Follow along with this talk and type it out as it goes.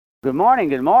Good morning,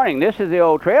 good morning. This is the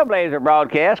old Trailblazer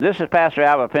broadcast. This is Pastor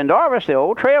Albert Pendarvis, the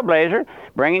old Trailblazer,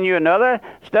 bringing you another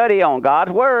study on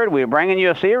God's Word. We're bringing you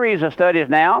a series of studies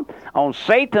now on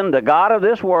Satan, the God of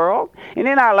this world. And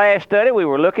in our last study, we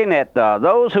were looking at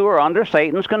those who are under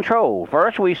Satan's control.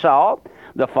 First, we saw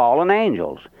the fallen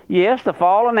angels. Yes, the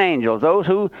fallen angels, those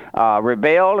who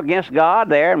rebelled against God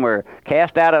there and were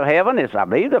cast out of heaven. I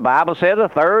believe the Bible says a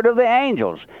third of the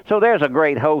angels. So there's a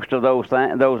great host of those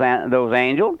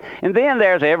angels. And then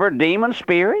there's every demon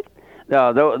spirit. They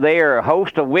are a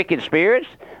host of wicked spirits,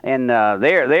 and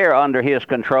they're under his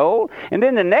control. And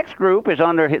then the next group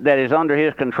that is under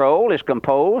his control is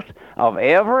composed of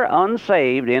every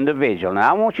unsaved individual.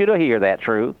 Now I want you to hear that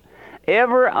truth.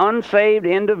 Every unsaved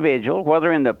individual,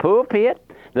 whether in the pulpit,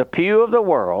 the pew of the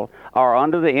world, are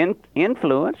under the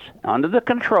influence, under the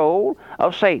control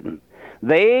of Satan.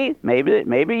 Maybe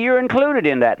you're included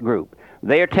in that group.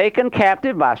 They are taken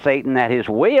captive by Satan at his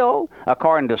will,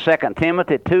 according to 2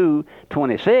 Timothy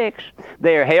 2:26.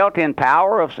 They are held in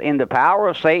the power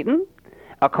of Satan,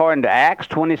 according to Acts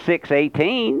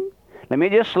 26:18. Let me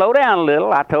just slow down a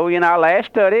little. I told you in our last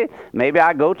study, maybe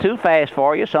I go too fast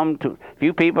for you.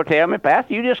 Few people tell me,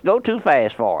 Pastor, you just go too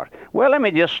fast for us. Well, let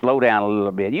me just slow down a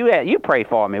little bit. You pray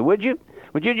for me, would you?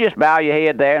 Would you just bow your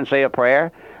head there and say a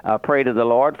prayer? Pray to the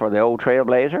Lord for the old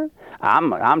Trailblazer.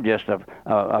 I'm just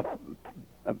a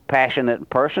passionate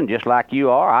person, just like you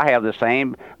are. I have the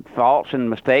same faults and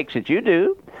mistakes that you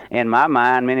do. And my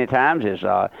mind many times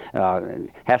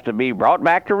has to be brought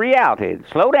back to reality.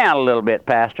 Slow down a little bit,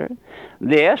 Pastor.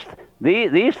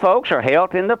 These folks are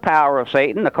held in the power of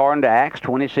Satan, according to Acts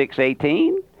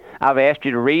 26:18. I've asked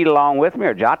you to read along with me,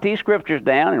 or jot these scriptures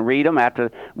down and read them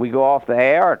after we go off the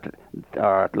air,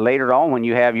 or later on when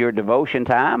you have your devotion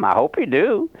time. I hope you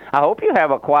do. I hope you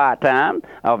have a quiet time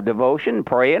of devotion,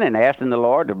 praying and asking the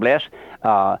Lord to bless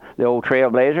the old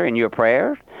Trailblazer in your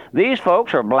prayers. These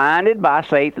folks are blinded by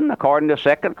Satan, according to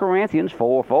 2 Corinthians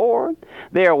 4:4.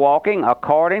 They are walking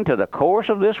according to the course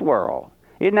of this world.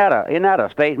 Isn't that a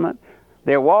statement?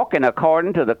 They're walking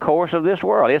according to the course of this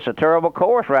world. It's a terrible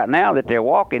course right now that they're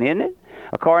walking, isn't it?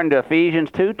 According to Ephesians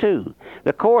 2:2.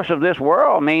 The course of this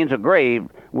world means a grave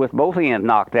with both ends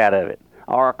knocked out of it,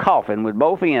 or a coffin with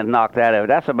both ends knocked out of it.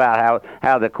 That's about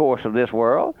how the course of this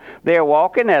world. They're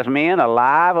walking as men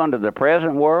alive under the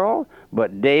present world,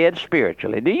 but dead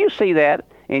spiritually. Do you see that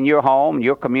in your home,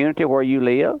 your community where you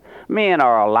live? Men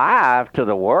are alive to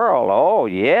the world. Oh,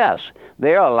 yes,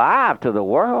 they're alive to the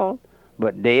world,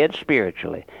 but dead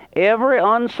spiritually. Every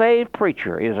unsaved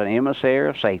preacher is an emissary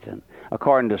of Satan,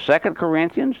 according to 2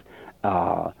 Corinthians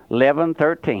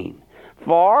 11:13.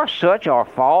 For such are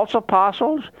false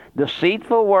apostles,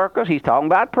 deceitful workers. He's talking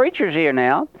about preachers here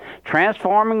now,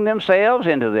 transforming themselves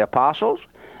into the apostles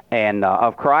and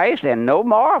of Christ, and no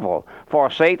marvel, for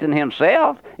Satan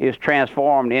himself is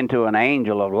transformed into an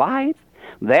angel of light.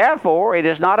 Therefore, it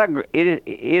is not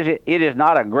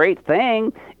a great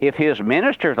thing if his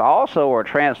ministers also are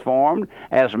transformed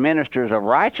as ministers of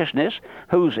righteousness,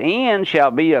 whose end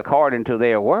shall be according to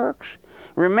their works.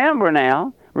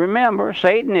 Remember,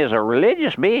 Satan is a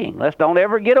religious being. Let's don't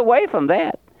ever get away from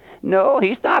that. No,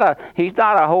 he's not a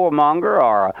whoremonger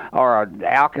or an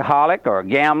alcoholic or a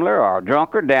gambler or a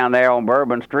drunkard down there on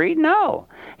Bourbon Street. No,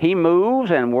 he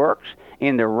moves and works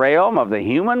in the realm of the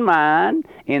human mind,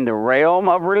 in the realm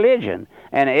of religion.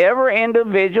 And every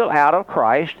individual out of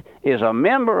Christ is a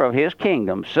member of his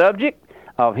kingdom, subject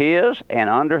of his and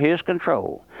under his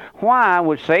control. Why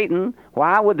would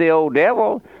the old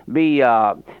devil be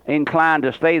inclined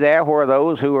to stay there where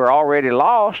those who are already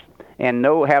lost and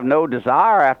have no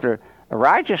desire after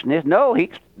righteousness? No, he's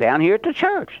down here at the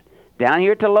church, down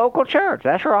here at the local church.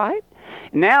 That's right.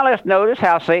 Now let's notice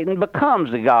how Satan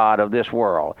becomes the god of this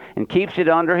world and keeps it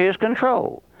under his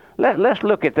control. Let's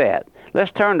look at that.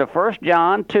 Let's turn to 1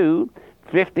 John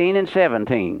 2:15 and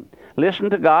 17. Listen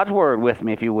to God's word with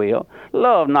me, if you will.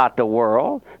 Love not the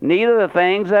world, neither the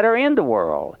things that are in the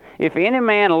world. If any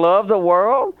man love the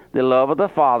world, the love of the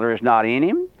Father is not in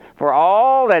him. For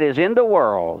all that is in the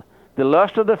world, the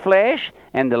lust of the flesh,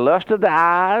 and the lust of the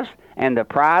eyes, and the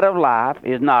pride of life,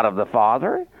 is not of the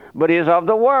Father, but is of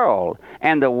the world.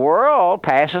 And the world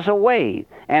passes away,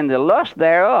 and the lust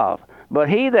thereof. But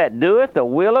he that doeth the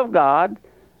will of God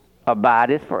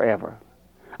abideth forever.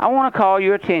 I want to call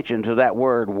your attention to that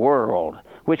word world,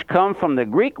 which comes from the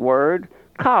Greek word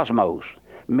cosmos,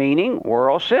 meaning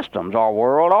world systems or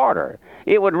world order.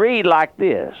 It would read like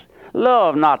this: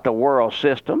 love not the world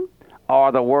system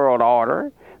or the world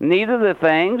order, neither the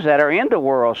things that are in the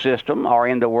world system or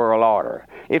in the world order.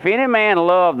 If any man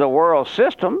love the world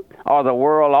system or the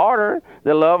world order,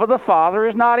 the love of the Father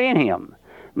is not in him.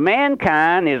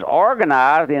 mankind is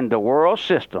organized into world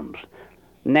systems,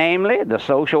 namely the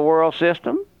social world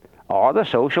system, or the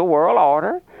social world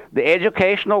order, the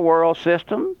educational world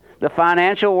system, the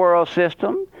financial world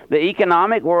system, the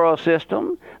economic world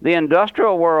system, the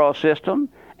industrial world system,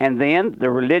 and then the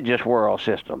religious world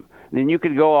system. Then you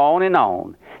could go on and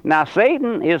on. Now,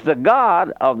 Satan is the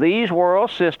god of these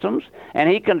world systems, and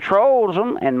he controls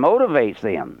them and motivates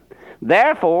them.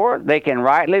 Therefore, they can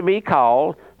rightly be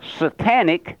called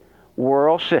satanic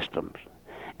world systems.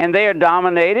 And they are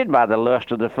dominated by the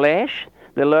lust of the flesh,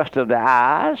 the lust of the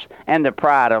eyes, and the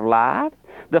pride of life.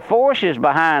 The forces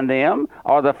behind them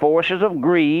are the forces of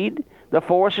greed, the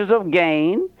forces of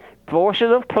gain, forces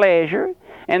of pleasure,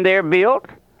 and they're built,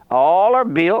 all are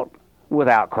built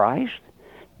without Christ.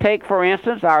 Take, for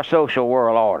instance, our social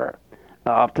world order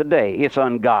of today. It's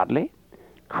ungodly,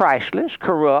 Christless,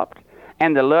 corrupt,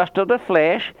 and the lust of the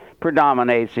flesh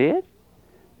predominates it.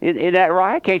 Is that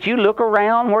right? Can't you look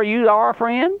around where you are,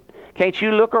 friend? Can't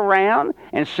you look around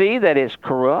and see that it's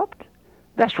corrupt?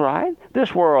 That's right.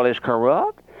 This world is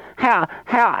corrupt. How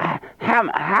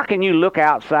can you look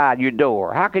outside your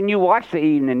door? How can you watch the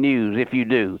evening news, if you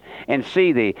do, and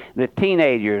see the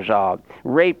teenagers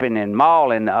raping and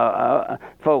mauling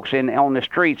folks on the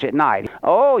streets at night?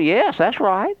 Oh, yes, that's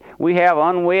right. We have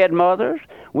unwed mothers.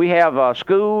 We have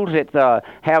schools that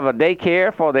have a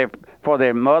daycare for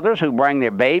their mothers who bring their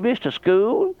babies to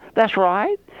school. That's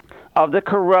right. Of the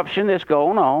corruption that's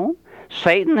going on,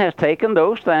 Satan has taken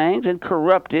those things and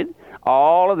corrupted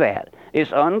all of that.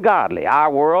 It's ungodly.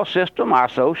 Our world system, our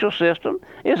social system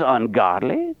is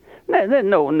ungodly.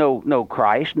 No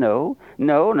Christ, no.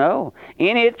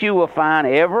 In it you will find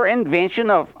every invention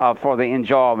for the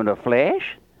enjoyment of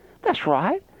flesh. That's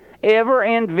right.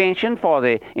 Every invention for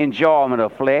the enjoyment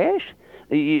of flesh.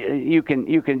 You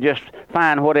can just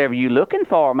find whatever you're looking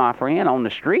for, my friend, on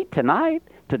the street tonight,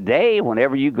 today,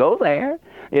 whenever you go there.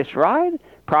 It's right.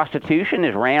 Prostitution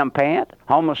is rampant.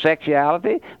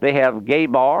 Homosexuality, they have gay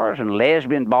bars and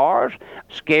lesbian bars.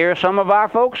 Scare some of our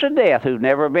folks to death who've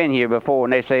never been here before.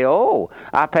 And they say, oh,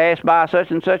 I passed by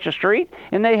such and such a street,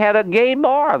 and they had a gay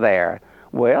bar there.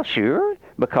 Well, sure,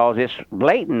 because it's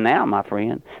blatant now, my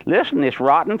friend. Listen, it's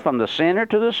rotten from the center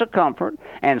to the circumference,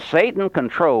 and Satan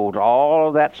controls all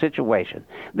of that situation.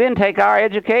 Then take our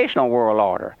educational world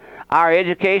order. Our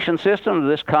education system of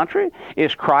this country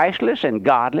is Christless and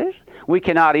godless. We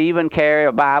cannot even carry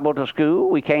a Bible to school.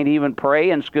 We can't even pray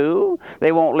in school.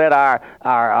 They won't let our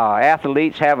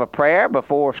athletes have a prayer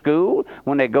before school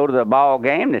when they go to the ball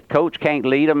game. The coach can't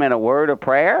lead them in a word of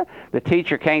prayer. The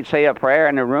teacher can't say a prayer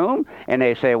in the room. And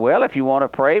they say, well, if you want to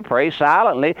pray, pray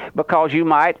silently, because you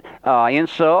might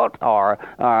insult or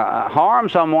harm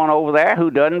someone over there who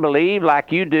doesn't believe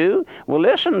like you do. Well,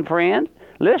 listen, friend.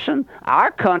 Listen, our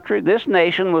country, this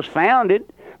nation was founded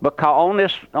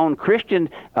because on Christian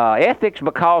ethics,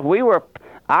 because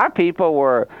our people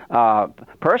were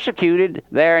persecuted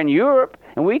there in Europe,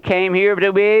 and we came here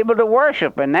to be able to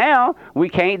worship. And now we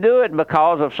can't do it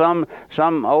because of some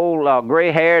old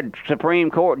gray-haired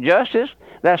Supreme Court justice.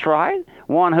 That's right,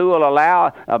 one who will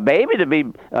allow a baby to be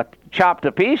chopped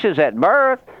to pieces at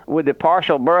birth with the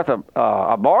partial birth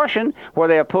abortion, where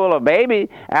they'll pull a baby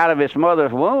out of its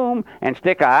mother's womb and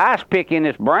stick an ice pick in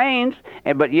its brains,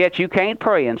 but yet you can't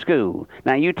pray in school.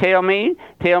 Now you tell me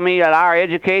that our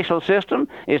educational system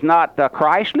is not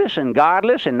Christless and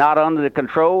godless and not under the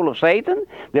control of Satan,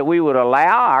 that we would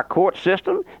allow our court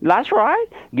system, that's right,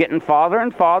 getting farther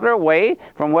and farther away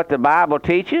from what the Bible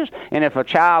teaches. And if a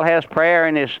child has prayer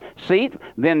in his seat,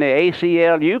 then the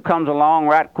ACLU comes along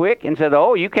right quick and says,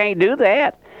 oh, you can't do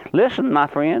that. Listen, my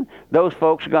friend, those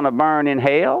folks are going to burn in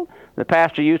hell. The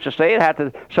pastor used to say it had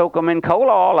to soak them in coal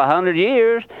all 100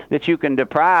 years, that you can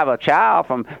deprive a child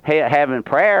from having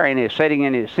prayer and sitting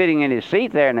in his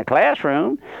seat there in the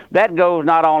classroom. That goes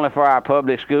not only for our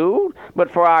public schools,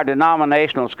 but for our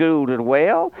denominational schools as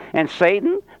well. And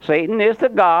Satan is the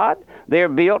god. They're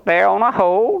built there on a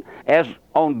hold as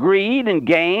on greed and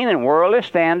gain and worldly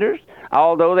standards.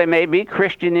 Although they may be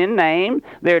Christian in name,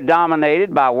 they're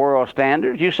dominated by world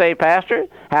standards. You say, Pastor,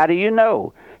 how do you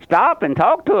know? Stop and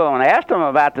talk to them and ask them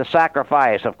about the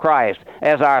sacrifice of Christ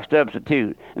as our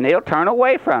substitute, and they'll turn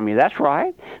away from you. That's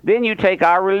right. Then you take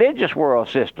our religious world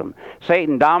system.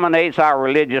 Satan dominates our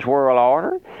religious world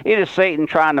order. It is Satan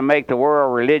trying to make the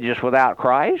world religious without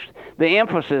Christ. The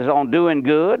emphasis on doing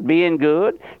good, being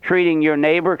good, treating your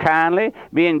neighbor kindly,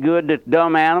 being good to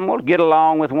dumb animals, get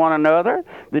along with one another.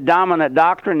 The dominant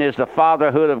doctrine is the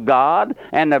fatherhood of God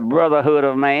and the brotherhood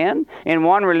of man. In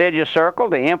one religious circle,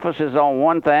 the emphasis is on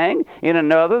one thing. In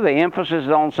another, the emphasis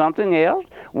is on something else.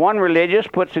 One religious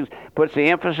puts the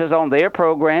emphasis on their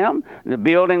program,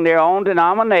 building their own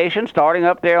denomination, starting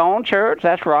up their own church.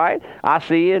 That's right. I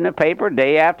see in the paper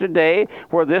day after day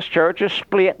where this church is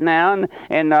split now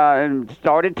and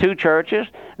started two churches,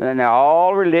 and they're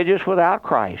all religious without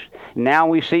Christ. Now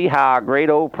we see how our great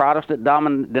old Protestant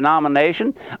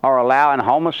denomination are allowing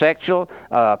homosexual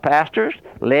pastors,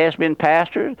 lesbian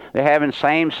pastors. They're having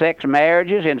same-sex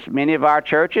marriages in many of our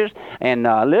churches. And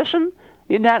listen,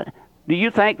 isn't that... Do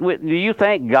you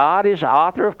think God is the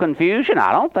author of confusion?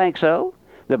 I don't think so.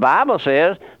 The Bible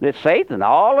says that Satan,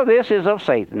 all of this is of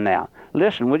Satan now.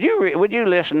 Listen, would you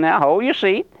listen now? Hold your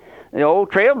seat. The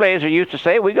old Trailblazer used to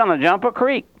say, we're going to jump a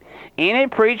creek. Any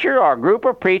preacher or group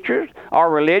of preachers or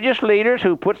religious leaders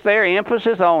who puts their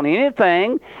emphasis on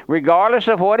anything, regardless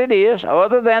of what it is,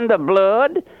 other than the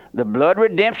blood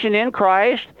redemption in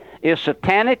Christ, is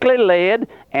satanically led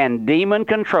and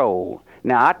demon-controlled.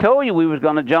 Now, I told you we was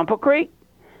going to jump a creek.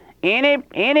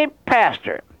 Any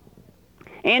pastor,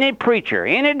 any preacher,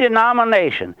 any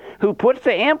denomination who puts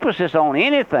the emphasis on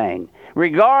anything,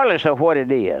 regardless of what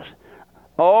it is.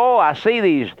 Oh, I see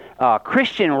these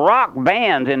Christian rock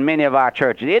bands in many of our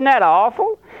churches. Isn't that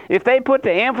awful? If they put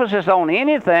the emphasis on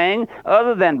anything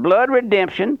other than blood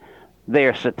redemption,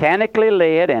 they're satanically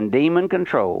led and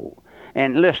demon-controlled.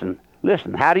 And listen,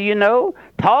 how do you know?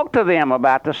 Talk to them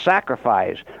about the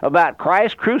sacrifice, about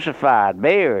Christ crucified,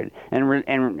 buried,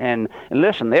 and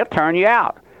listen, they'll turn you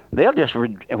out. They'll just,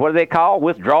 what do they call,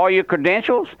 withdraw your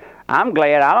credentials? I'm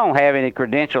glad I don't have any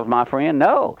credentials, my friend.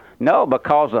 No,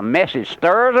 because the message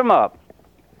stirs them up.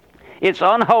 It's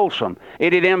unwholesome.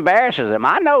 It embarrasses them.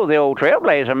 I know the old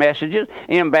Trailblazer messages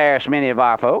embarrass many of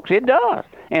our folks. It does.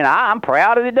 And I'm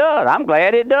proud that it does. I'm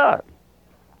glad it does.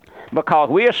 Because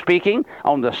we are speaking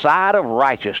on the side of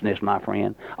righteousness, my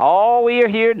friend. All we are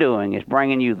here doing is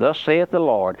bringing you, thus saith the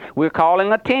Lord. We're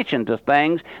calling attention to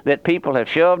things that people have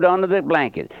shoved under the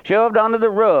blanket, shoved under the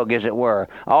rug, as it were.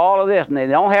 All of this. And they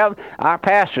don't have, our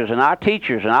pastors and our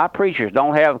teachers and our preachers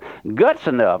don't have guts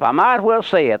enough. I might as well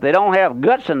say it. They don't have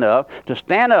guts enough to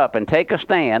stand up and take a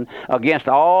stand against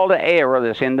all the error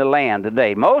that's in the land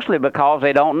today. Mostly because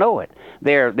they don't know it.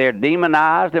 They're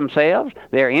demonized themselves.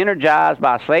 They're energized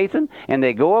by Satan. And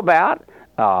they go about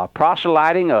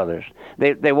proselyting others.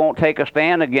 They won't take a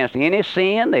stand against any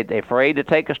sin. They're afraid to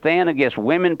take a stand against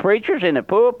women preachers in the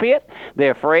pulpit.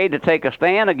 They're afraid to take a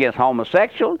stand against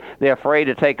homosexuals. They're afraid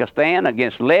to take a stand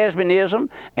against lesbianism,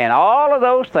 and all of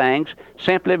those things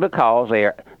simply because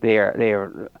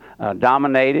they're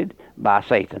dominated by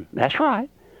Satan. That's right.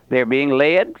 They're being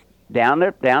led down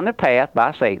the path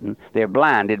by Satan. They're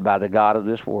blinded by the god of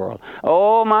this world.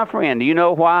 Oh, my friend, do you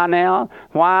know why now?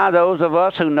 Why those of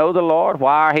us who know the Lord,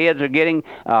 why our heads are getting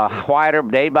whiter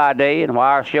day by day, and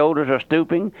why our shoulders are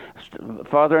stooping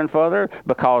further and further?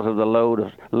 Because of the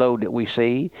load that we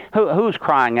see. Who's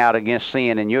crying out against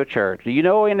sin in your church? Do you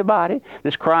know anybody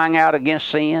that's crying out against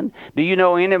sin? Do you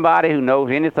know anybody who knows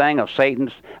anything of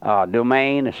Satan's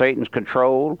domain and Satan's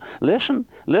control? Listen,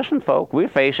 folks, we're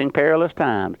facing perilous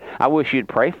times. I wish you'd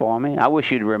pray for me. I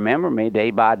wish you'd remember me day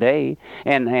by day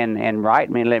and write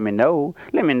me and let me know.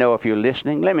 Let me know if you're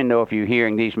listening. Let me know if you're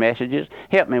hearing these messages.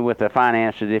 Help me with the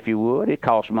finances if you would. It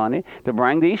costs money to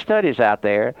bring these studies out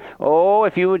there. Oh,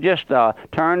 if you would just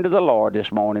turn to the Lord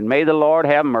this morning. May the Lord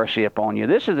have mercy upon you.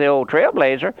 This is the old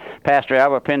Trailblazer, Pastor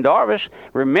Albert Pendarvis.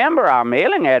 Remember, our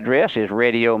mailing address is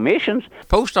Radio Missions,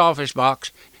 Post Office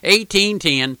Box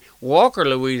 1810, Walker,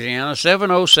 Louisiana,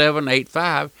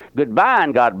 70785. Goodbye,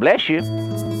 and God bless you.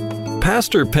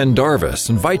 Pastor Pendarvis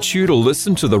invites you to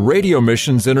listen to the Radio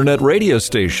Missions Internet radio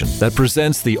station that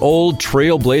presents the Old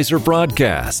Trailblazer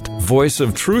broadcast, Voice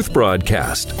of Truth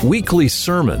broadcast, weekly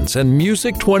sermons, and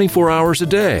music 24 hours a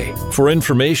day. For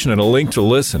information and a link to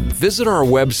listen, visit our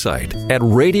website at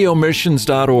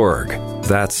radiomissions.org.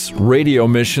 That's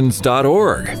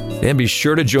radiomissions.org. And be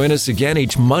sure to join us again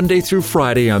each Monday through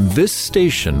Friday on this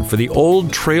station for the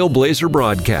Old Trailblazer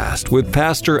broadcast with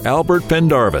Pastor Albert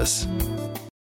Pendarvis.